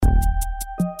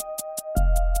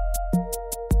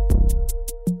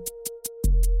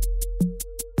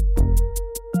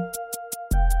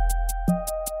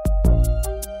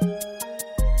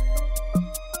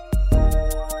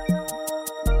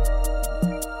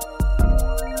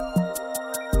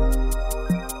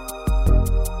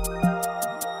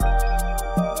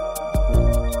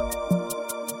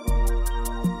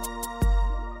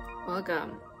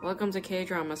welcome to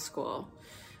K-Drama School.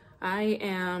 I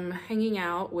am hanging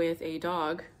out with a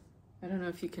dog. I don't know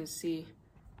if you can see.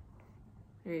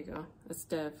 There you go. That's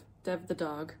Dev. Dev the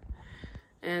dog.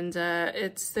 And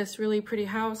it's this really pretty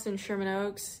house in Sherman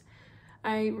Oaks.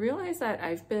 I realized that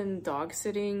I've been dog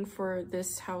sitting for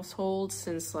this household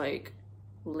since like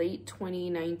late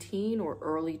 2019 or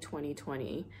early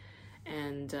 2020.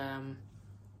 And,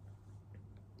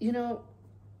 you know,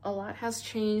 a lot has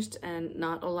changed and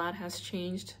not a lot has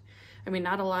changed. I mean,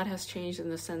 not a lot has changed in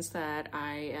the sense that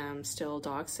I am still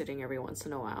dog sitting every once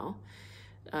in a while.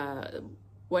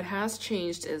 What has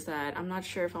changed is that I'm not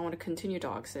sure if I want to continue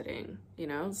dog sitting. You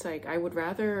know, it's like I would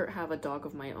rather have a dog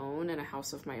of my own and a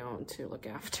house of my own to look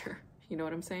after. You know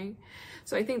what I'm saying?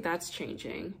 So I think that's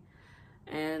changing.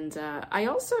 And I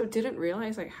also didn't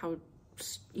realize like how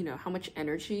much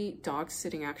energy dog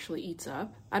sitting actually eats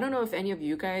up. I don't know if any of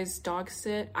you guys dog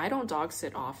sit. I don't dog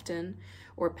sit often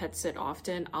or pet sit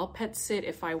often. I'll pet sit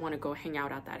if I want to go hang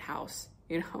out at that house,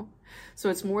 you know? So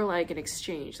it's more like an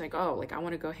exchange, like, oh, like I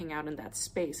want to go hang out in that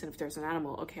space. And if there's an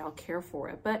animal, okay, I'll care for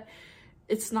it. But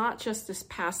it's not just this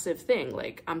passive thing.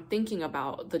 Like I'm thinking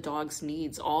about the dog's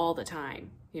needs all the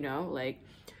time, you know, like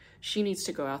she needs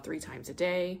to go out 3 times a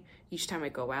day. Each time I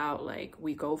go out, like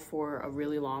we go for a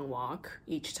really long walk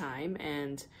each time.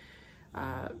 And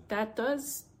that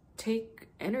does take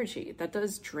energy. That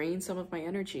does drain some of my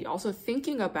energy. Also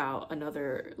thinking about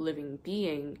another living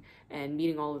being and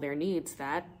meeting all of their needs,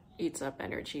 that eats up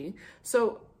energy.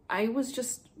 So I was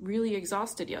just really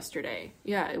exhausted yesterday.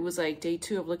 Yeah, it was like day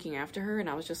 2 of looking after her and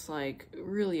I was just like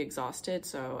really exhausted.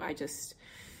 So I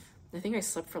think I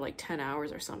slept for like 10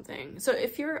 hours or something. So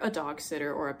if you're a dog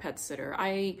sitter or a pet sitter,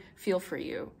 I feel for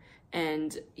you.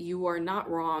 And you are not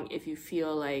wrong if you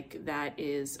feel like that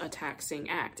is a taxing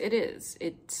act. It is.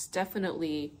 It's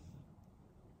definitely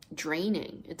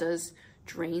draining. It does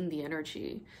drain the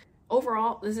energy.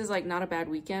 Overall, this is like not a bad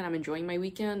weekend. I'm enjoying my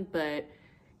weekend, but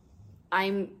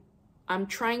I'm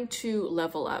trying to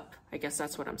level up. I guess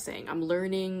that's what I'm saying. I'm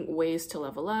learning ways to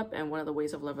level up. And one of the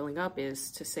ways of leveling up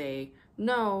is to say,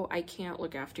 no, I can't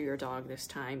look after your dog this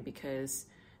time because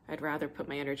I'd rather put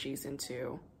my energies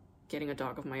into getting a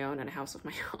dog of my own and a house of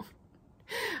my own.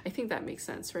 I think that makes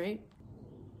sense, right?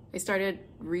 I started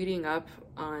reading up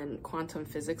on quantum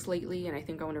physics lately, and I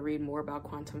think I want to read more about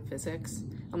quantum physics.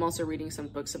 I'm also reading some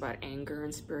books about anger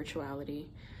and spirituality,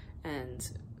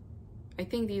 and I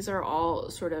think these are all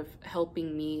sort of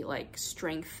helping me like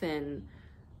strengthen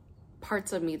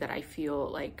parts of me that I feel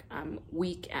like I'm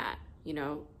weak at, you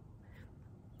know?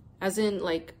 As in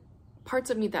like parts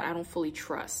of me that I don't fully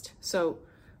trust. So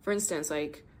for instance,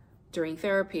 like during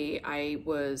therapy, I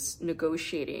was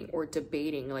negotiating or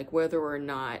debating like whether or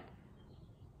not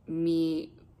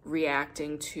me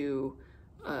reacting to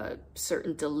a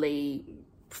certain delay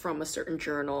from a certain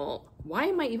journal. Why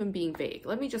am I even being vague?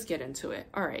 Let me just get into it.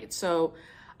 All right, so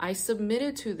I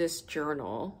submitted to this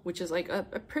journal, which is like a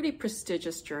pretty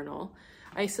prestigious journal.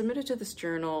 I submitted to this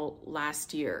journal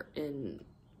last year in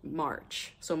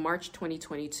March. So March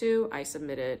 2022, I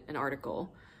submitted an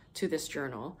article to this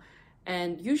journal.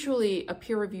 And usually a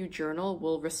peer-reviewed journal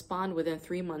will respond within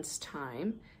 3 months'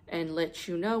 time and let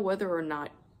you know whether or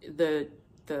not the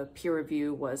peer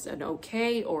review was an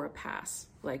okay or a pass.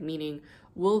 Like meaning,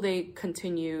 will they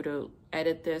continue to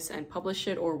edit this and publish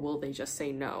it, or will they just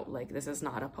say no, like this is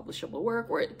not a publishable work,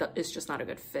 or it's just not a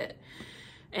good fit.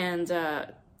 And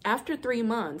after 3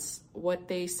 months, what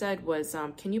they said was,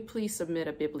 can you please submit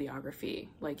a bibliography?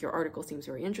 Like your article seems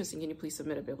very interesting. Can you please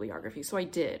submit a bibliography? So I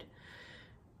did.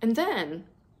 And then,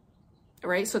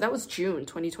 right, so that was June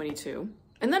 2022.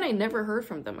 And then I never heard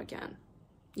from them again.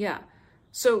 Yeah.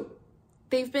 So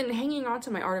they've been hanging on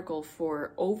to my article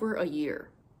for over a year.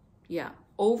 Yeah.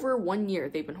 Over 1 year,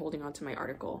 they've been holding on to my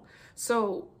article.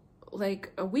 So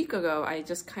like a week ago, I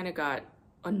just kind of got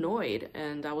annoyed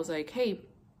and I was like, hey,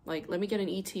 like, let me get an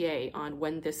ETA on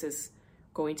when this is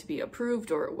going to be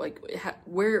approved, or like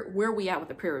where are we at with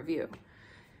the peer review?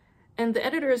 And the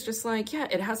editor is just like, yeah,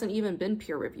 it hasn't even been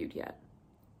peer reviewed yet.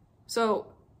 So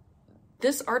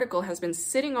this article has been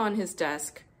sitting on his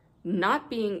desk, not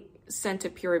being sent to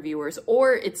peer reviewers,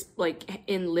 or it's like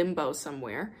in limbo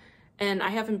somewhere. And I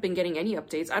haven't been getting any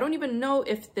updates. I don't even know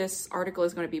if this article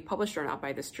is going to be published or not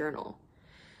by this journal.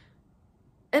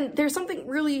 And there's something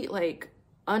really like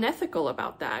unethical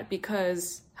about that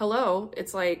because, hello,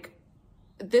 it's like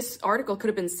this article could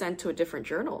have been sent to a different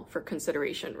journal for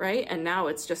consideration, right? And now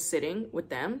it's just sitting with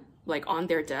them, like on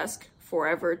their desk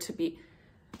forever to be.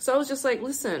 So I was just like,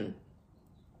 listen,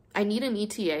 I need an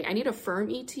ETA. I need a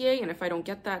firm ETA. And if I don't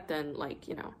get that, then like,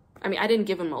 you know, I mean, I didn't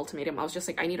give them an ultimatum. I was just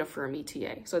like, I need a firm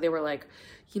ETA. So they were like,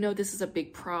 this is a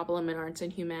big problem in arts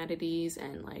and humanities,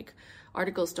 and like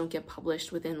articles don't get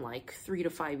published within like 3 to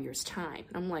 5 years time.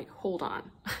 And I'm like, hold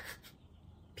on.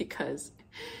 Because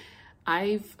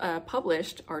I've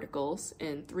published articles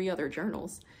in 3 other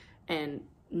journals, and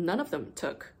none of them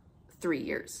took 3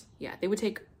 years. Yeah, they would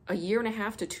take 1.5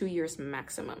 years to 2 years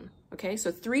maximum. Okay,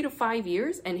 so 3 to 5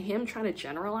 years, and him trying to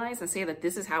generalize and say that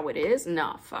this is how it is?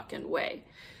 Nah, fucking way.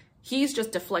 He's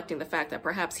just deflecting the fact that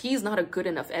perhaps he's not a good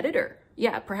enough editor.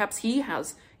 Yeah, perhaps he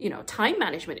has, time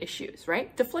management issues,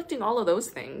 right? Deflecting all of those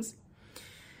things.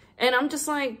 And I'm just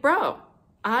like, bro,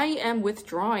 I am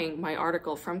withdrawing my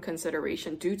article from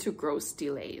consideration due to gross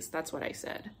delays. That's what I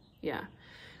said. Yeah.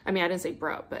 I mean, I didn't say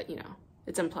bro, but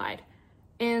it's implied.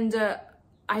 And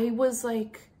I was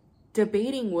like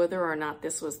debating whether or not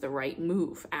this was the right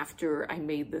move after I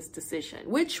made this decision,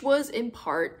 which was in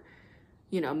part,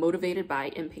 motivated by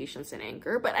impatience and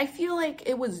anger. But I feel like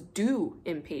it was due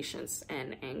impatience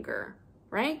and anger,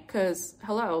 right? Because,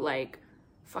 hello, like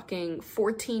fucking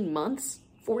 14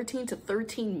 to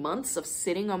 13 months of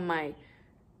sitting on my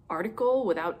article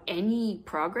without any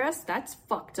progress, that's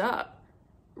fucked up,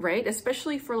 right?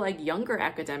 Especially for like younger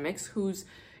academics whose,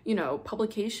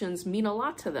 publications mean a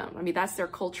lot to them. I mean, that's their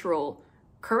cultural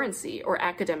currency or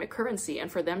academic currency.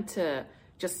 And for them to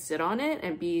just sit on it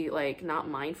and be like not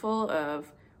mindful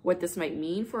of what this might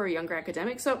mean for a younger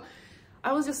academic. So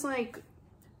I was just like,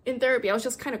 in therapy, I was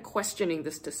just kind of questioning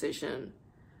this decision.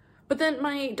 But then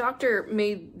my doctor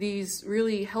made these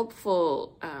really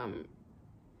helpful,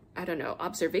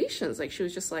 observations. Like she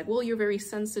was just like, well, you're very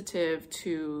sensitive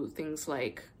to things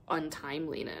like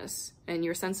untimeliness, and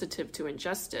you're sensitive to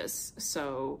injustice.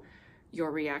 So your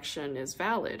reaction is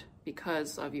valid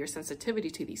because of your sensitivity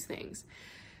to these things.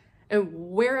 And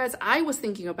whereas I was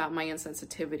thinking about my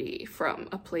insensitivity from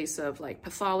a place of like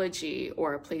pathology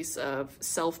or a place of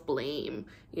self-blame,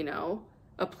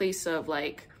 a place of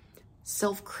like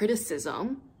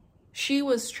self-criticism, she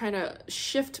was trying to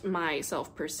shift my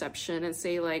self-perception and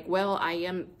say like, well, I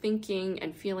am thinking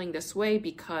and feeling this way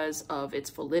because of its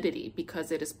validity,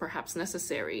 because it is perhaps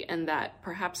necessary, and that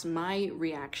perhaps my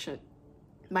reaction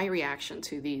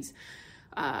to these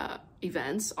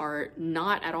events are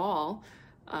not at all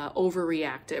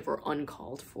overreactive or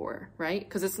uncalled for, right?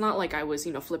 Because it's not like I was,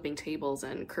 flipping tables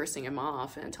and cursing him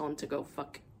off and telling him to go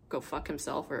fuck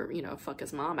himself or, fuck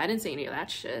his mom. I didn't say any of that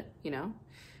shit,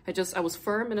 I was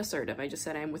firm and assertive. I just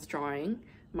said I'm withdrawing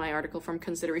my article from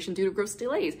consideration due to gross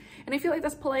delays. And I feel like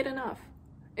that's polite enough.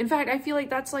 In fact, I feel like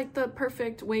that's like the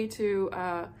perfect way to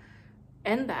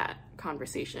end that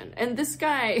conversation. And this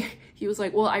guy, he was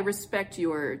like, well, I respect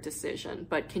your decision,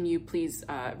 but can you please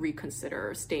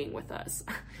reconsider staying with us?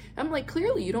 I'm like,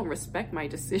 clearly you don't respect my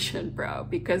decision, bro,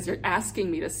 because you're asking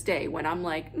me to stay when I'm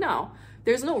like, no,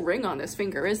 there's no ring on this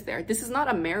finger, is there? This is not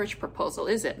a marriage proposal,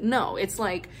 is it? No, it's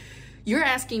like, you're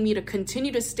asking me to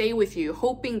continue to stay with you,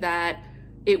 hoping that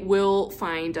it will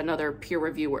find another peer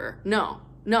reviewer.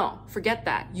 No, forget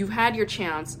that. You've had your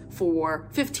chance for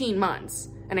 15 months,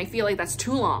 and I feel like that's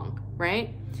too long,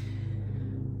 right?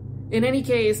 In any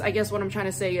case, I guess what I'm trying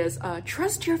to say is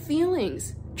trust your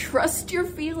feelings. Trust your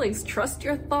feelings. Trust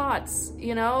your thoughts.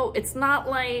 It's not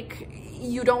like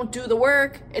you don't do the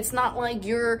work. It's not like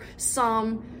you're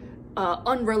some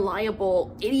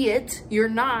unreliable idiot. You're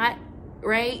not.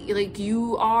 Right? Like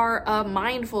you are a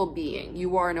mindful being.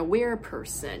 You are an aware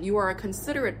person. You are a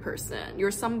considerate person. You're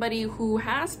somebody who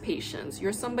has patience.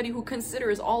 You're somebody who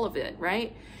considers all of it,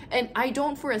 right? And I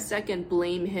don't for a second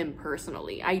blame him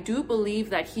personally. I do believe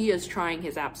that he is trying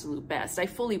his absolute best. I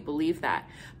fully believe that.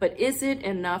 But is it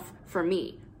enough for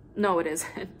me? No, it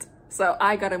isn't. So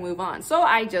I gotta move on. So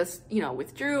I just,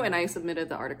 withdrew and I submitted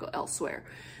the article elsewhere.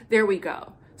 There we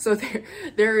go. So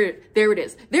there it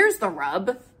is. There's the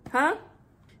rub, huh?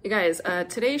 You guys,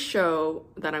 today's show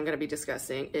that I'm going to be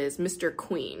discussing is Mr.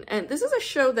 Queen. And this is a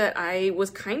show that I was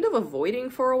kind of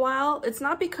avoiding for a while. It's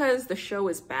not because the show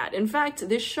is bad. In fact,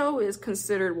 this show is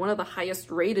considered one of the highest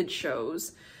rated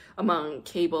shows among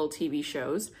cable TV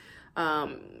shows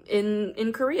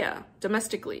in Korea,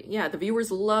 domestically. Yeah, the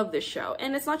viewers love this show.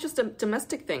 And it's not just a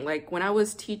domestic thing. Like when I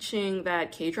was teaching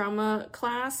that K-drama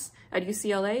class at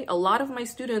UCLA, a lot of my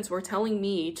students were telling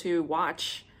me to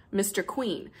watch Mr.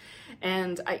 Queen.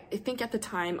 And I think at the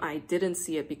time I didn't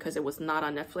see it because it was not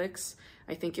on Netflix.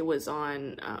 I think it was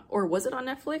on, or was it on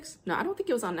Netflix? No, I don't think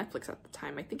it was on Netflix at the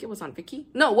time. I think it was on Viki.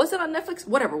 No, was it on Netflix?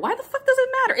 Whatever. Why the fuck does it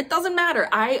matter? It doesn't matter.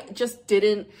 I just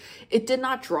didn't, it did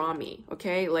not draw me,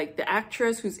 okay? Like the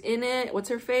actress who's in it, what's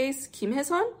her face? Kim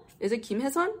Hae-sun? Is it Kim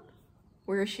Hae-sun?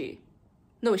 Where is she?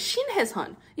 No, Shin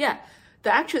Hae-sun. Yeah.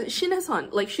 The actress, Shin Hye-sun,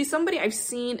 like she's somebody I've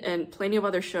seen in plenty of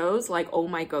other shows, like Oh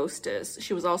My Ghostess.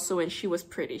 She was also in She Was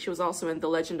Pretty. She was also in The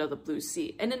Legend of the Blue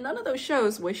Sea. And in none of those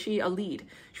shows was she a lead.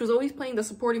 She was always playing the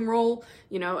supporting role,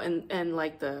 you know, and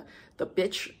like the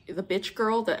bitch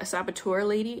girl, the saboteur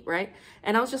lady, right?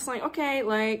 And I was just like, okay,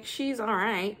 like she's all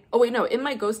right. Oh wait, no, in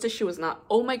My Ghostess she was not.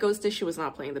 Oh My Ghostess, she was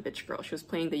not playing the bitch girl. She was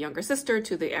playing the younger sister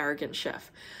to the arrogant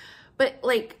chef. But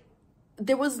like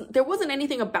there wasn't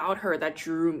anything about her that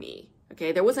drew me.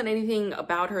 Okay, there wasn't anything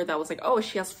about her that was like, oh,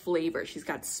 she has flavor, she's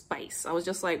got spice. I was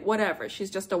just like, whatever,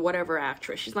 she's just a whatever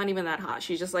actress. She's not even that hot.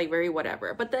 She's just like very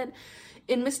whatever. But then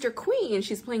in Mr. Queen,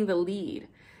 she's playing the lead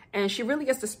and she really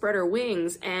gets to spread her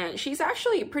wings and she's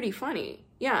actually pretty funny.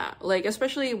 Yeah, like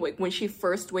especially when she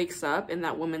first wakes up in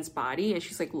that woman's body and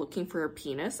she's like looking for her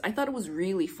penis. I thought it was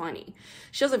really funny.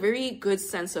 She has a very good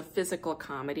sense of physical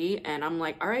comedy and I'm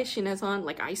like, all right, Shin Hye-sun,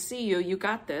 like I see you, you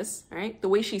got this, right? The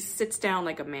way she sits down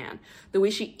like a man, the way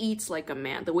she eats like a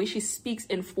man, the way she speaks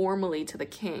informally to the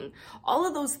king. All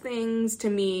of those things to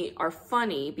me are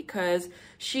funny because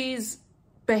she's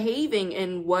behaving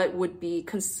in what would be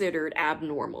considered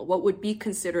abnormal, what would be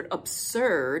considered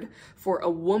absurd for a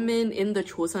woman in the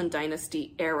Joseon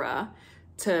Dynasty era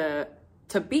to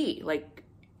be. Like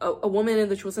a woman in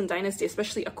the Joseon Dynasty,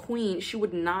 especially a queen, she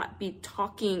would not be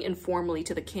talking informally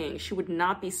to the king. She would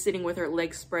not be sitting with her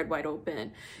legs spread wide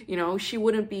open. You know, she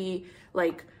wouldn't be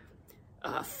like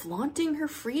flaunting her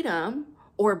freedom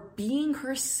or being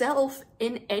herself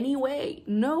in any way.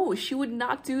 No, she would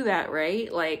not do that,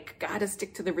 right? Like, gotta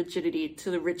stick to the rigidity, to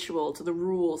the ritual, to the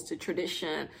rules, to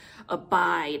tradition,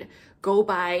 abide, go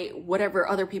by whatever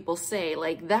other people say.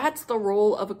 Like, that's the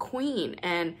role of a queen.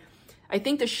 And I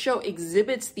think the show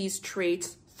exhibits these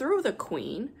traits through the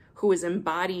queen, who is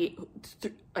embodied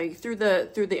through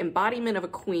the embodiment of a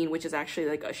queen, which is actually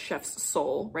like a chef's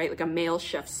soul, right? Like a male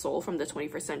chef's soul from the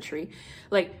 21st century.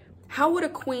 Like, how would a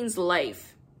queen's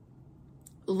life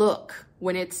look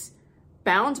when it's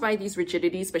bound by these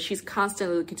rigidities, but she's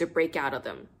constantly looking to break out of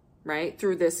them, right?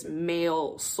 Through this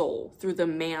male soul, through the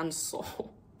man's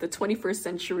soul, the 21st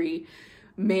century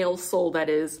male soul that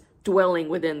is dwelling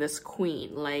within this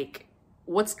queen. Like,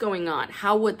 what's going on?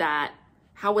 How would that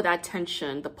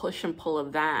tension, the push and pull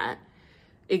of that,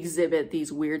 exhibit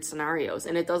these weird scenarios?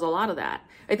 And it does a lot of that.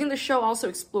 I think the show also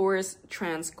explores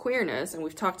trans queerness, and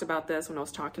we've talked about this when I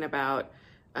was talking about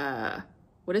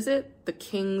what is it, The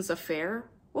King's Affair?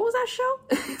 What was that show?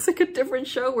 It's like a different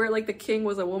show where like the king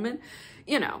was a woman.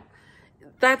 You know,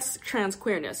 that's trans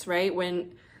queerness, right?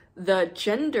 When the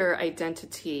gender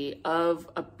identity of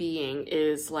a being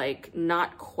is like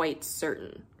not quite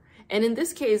certain. And in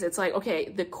this case, it's like, okay,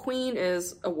 the queen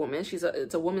is a woman.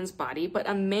 It's a woman's body, but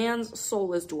a man's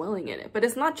soul is dwelling in it. But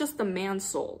it's not just the man's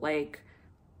soul. Like,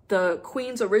 the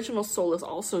queen's original soul is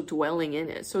also dwelling in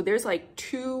it. So there's like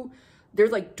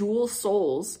dual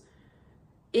souls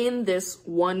in this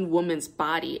one woman's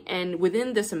body. And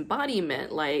within this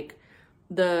embodiment, like,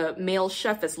 the male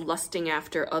chef is lusting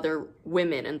after other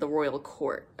women in the royal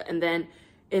court. And then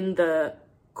in the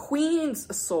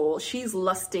queen's soul, she's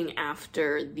lusting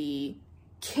after the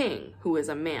king, who is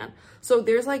a man. So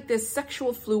there's like this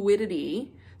sexual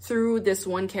fluidity through this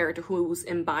one character who's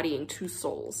embodying two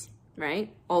souls,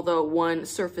 right? Although one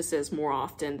surfaces more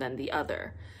often than the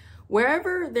other.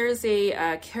 Wherever there's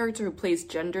a character who plays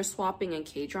gender swapping in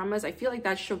K-dramas, I feel like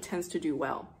that show tends to do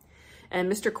well. And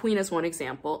Mr. Queen is one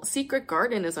example. Secret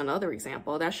Garden is another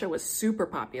example. That show was super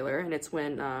popular, and it's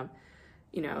when,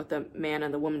 you know, the man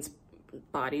and the woman's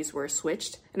bodies were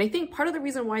switched. And I think part of the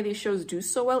reason why these shows do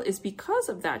so well is because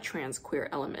of that trans queer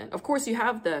element. Of course, you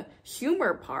have the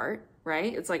humor part,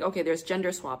 right? It's like, okay, there's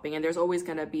gender swapping, and there's always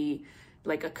going to be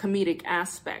like a comedic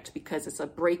aspect because it's a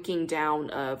breaking down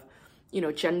of, you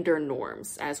know, gender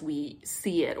norms as we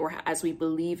see it or as we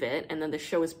believe it. And then the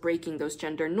show is breaking those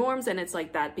gender norms, and it's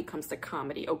like that becomes the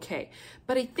comedy. Okay.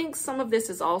 But I think some of this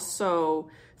is also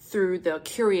through the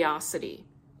curiosity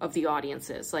of the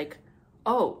audiences. Like,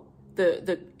 oh,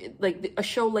 a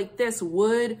show like this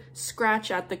would scratch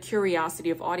at the curiosity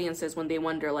of audiences when they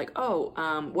wonder, like, oh,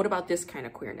 what about this kind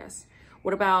of queerness?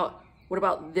 What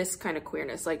about this kind of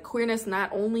queerness? Like, queerness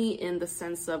not only in the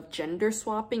sense of gender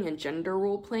swapping and gender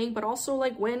role playing, but also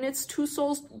like when it's two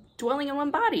souls dwelling in one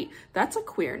body, that's a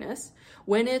queerness.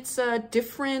 When it's a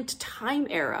different time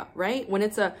era, right? When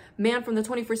it's a man from the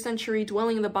 21st century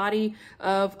dwelling in the body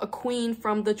of a queen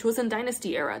from the Joseon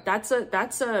Dynasty era, that's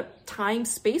a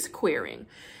time-space queering.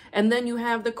 And then you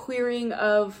have the queering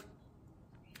of,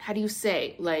 how do you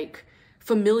say, like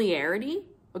familiarity,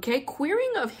 okay?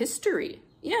 Queering of history,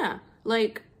 yeah.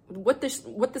 Like what this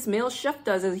male chef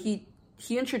does is he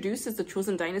introduces the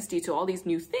Joseon Dynasty to all these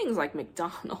new things like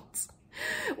McDonald's,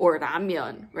 or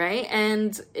ramen, right?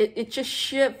 And it just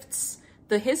shifts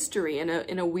the history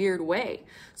in a weird way.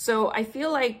 So I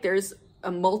feel like there's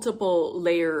a multiple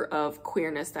layer of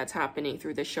queerness that's happening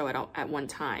through the show at one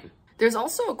time. There's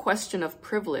also a question of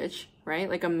privilege, right?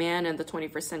 Like a man in the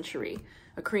 21st century,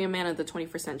 a Korean man in the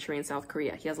 21st century in South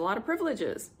Korea. He has a lot of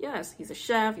privileges. Yes, he's a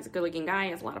chef, he's a good-looking guy, he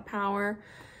has a lot of power.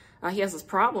 He has his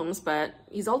problems, but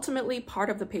he's ultimately part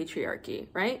of the patriarchy,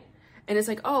 right? And it's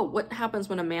like, oh, what happens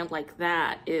when a man like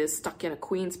that is stuck in a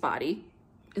queen's body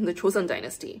in the Joseon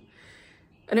dynasty?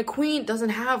 And a queen doesn't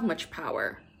have much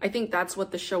power. I think that's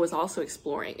what the show is also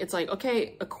exploring. It's like,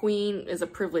 okay, a queen is a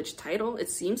privileged title.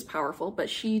 It seems powerful, but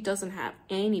she doesn't have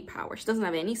any power. She doesn't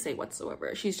have any say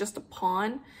whatsoever. She's just a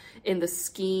pawn in the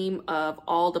scheme of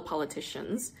all the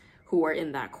politicians who are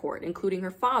in that court, including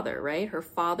her father, right? Her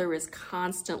father is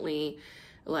constantly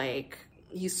like,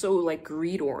 he's so like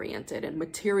greed oriented and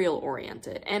material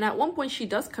oriented. And at one point she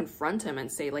does confront him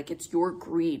and say like, it's your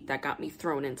greed that got me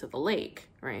thrown into the lake,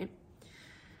 right?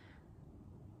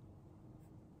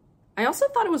 I also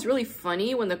thought it was really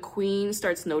funny when the queen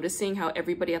starts noticing how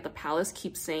everybody at the palace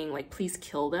keeps saying like, please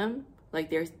kill them. Like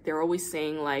they're always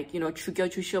saying like, you know, 죽여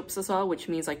주시옵소서, which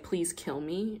means like, please kill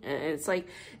me. And it's like,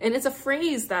 and it's a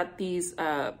phrase that these,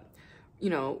 you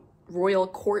know, royal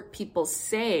court people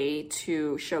say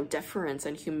to show deference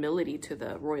and humility to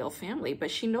the royal family.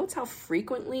 But she notes how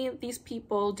frequently these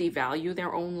people devalue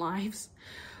their own lives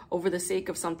over the sake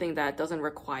of something that doesn't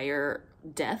require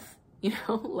death. You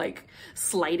know, like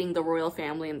slighting the royal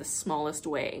family in the smallest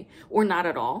way, or not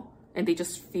at all. And they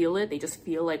just feel it. They just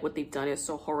feel like what they've done is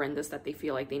so horrendous that they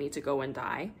feel like they need to go and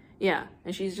die. Yeah.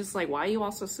 And she's just like, why are you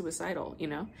also suicidal? You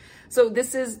know? So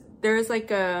there's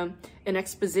like an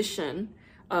exposition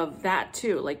of that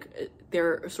too. Like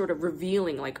they're sort of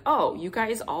revealing like, oh, you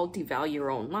guys all devalue your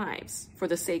own lives for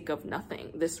the sake of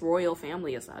nothing. This royal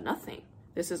family is nothing.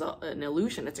 This is an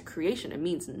illusion. It's a creation. It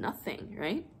means nothing,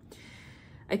 right?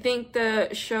 I think the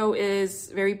show is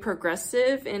very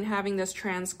progressive in having this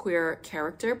trans queer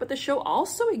character, but the show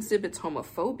also exhibits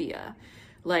homophobia.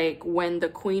 Like when the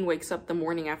queen wakes up the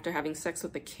morning after having sex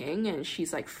with the king and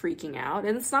she's like freaking out.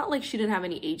 And it's not like she didn't have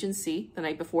any agency the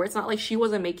night before. It's not like she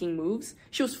wasn't making moves.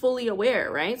 She was fully aware,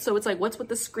 right? So it's like, what's with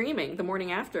the screaming the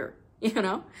morning after? You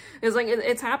know, it's like,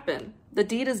 it's happened. The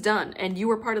deed is done and you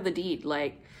were part of the deed.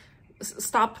 Like,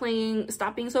 stop being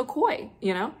so coy,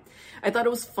 you know? I thought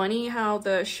it was funny how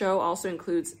the show also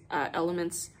includes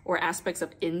elements or aspects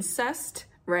of incest,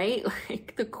 right?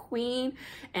 Like the queen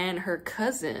and her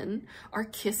cousin are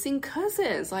kissing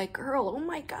cousins. Like, girl, oh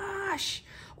my gosh,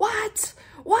 what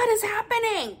is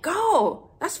happening? Go,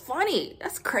 that's funny,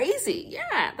 that's crazy.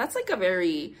 Yeah, that's like a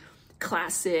very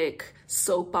classic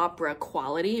soap opera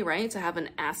quality, right? To have an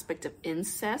aspect of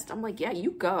incest. I'm like, yeah,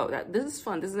 you go. This is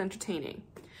fun, this is entertaining.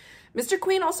 Mr.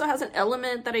 Queen also has an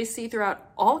element that I see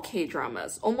throughout all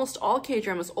K-dramas. Almost all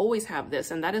K-dramas always have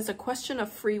this, and that is a question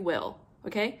of free will,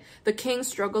 okay? The king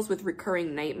struggles with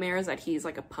recurring nightmares that he's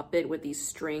like a puppet with these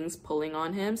strings pulling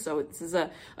on him. So this is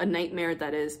a nightmare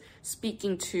that is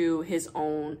speaking to his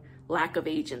own lack of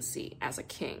agency as a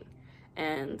king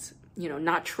and, you know,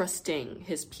 not trusting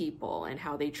his people and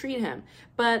how they treat him.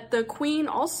 But the queen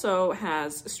also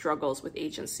has struggles with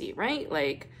agency, right?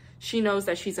 Like, she knows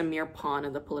that she's a mere pawn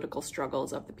in the political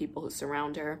struggles of the people who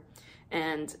surround her.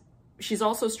 And she's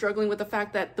also struggling with the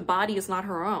fact that the body is not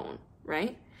her own,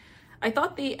 right? I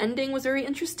thought the ending was very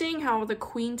interesting, how the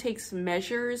queen takes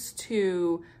measures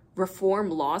to reform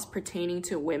laws pertaining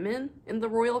to women in the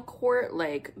royal court,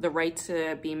 like the right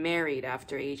to be married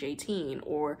after age 18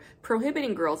 or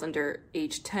prohibiting girls under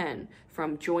age 10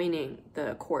 from joining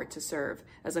the court to serve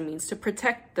as a means to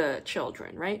protect the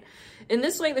children, right? In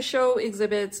this way, the show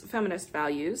exhibits feminist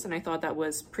values, and I thought that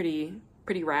was pretty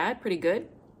rad, pretty good.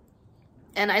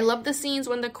 And I love the scenes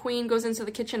when the queen goes into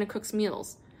the kitchen and cooks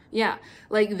meals. Yeah,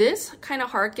 like this kind of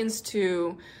harkens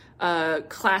to a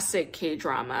classic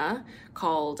K-drama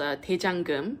called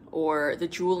Daejanggeum, or The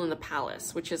Jewel in the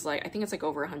Palace, which is like, I think it's like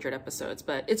over 100 episodes,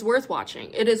 but it's worth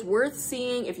watching. It is worth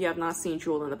seeing if you have not seen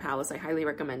Jewel in the Palace. I highly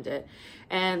recommend it.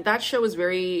 And that show is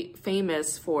very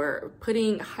famous for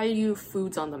putting Hallyu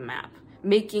foods on the map,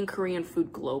 making Korean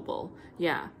food global.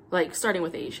 Yeah, like starting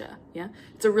with Asia. Yeah,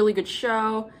 it's a really good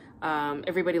show.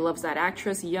 Everybody loves that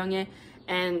actress, Young-ae,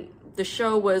 and the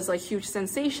show was a huge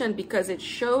sensation because it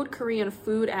showed Korean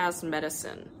food as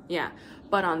medicine. Yeah.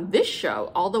 But on this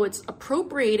show, although it's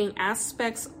appropriating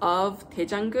aspects of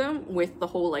Daejanggeum with the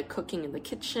whole like cooking in the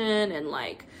kitchen and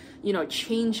like, you know,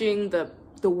 changing the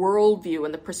the worldview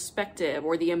and the perspective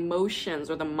or the emotions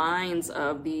or the minds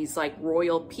of these like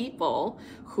royal people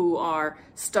who are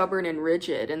stubborn and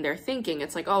rigid in their thinking.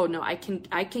 It's like, oh no, I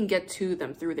can get to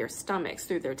them through their stomachs,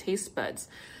 through their taste buds.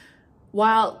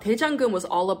 While Daejanggeum was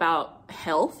all about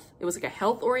health, it was like a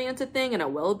health-oriented thing and a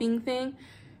well-being thing.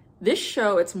 This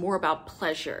show, it's more about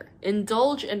pleasure.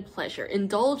 Indulge in pleasure.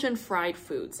 Indulge in fried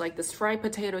foods. Like this fried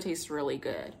potato tastes really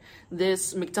good.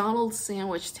 This McDonald's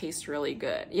sandwich tastes really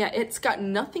good. Yeah, it's got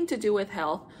nothing to do with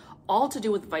health, all to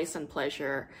do with vice and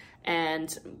pleasure.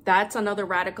 And that's another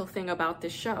radical thing about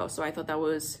this show. So I thought that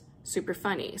was super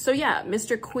funny. So yeah,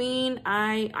 Mr. Queen,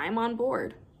 I'm on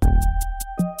board.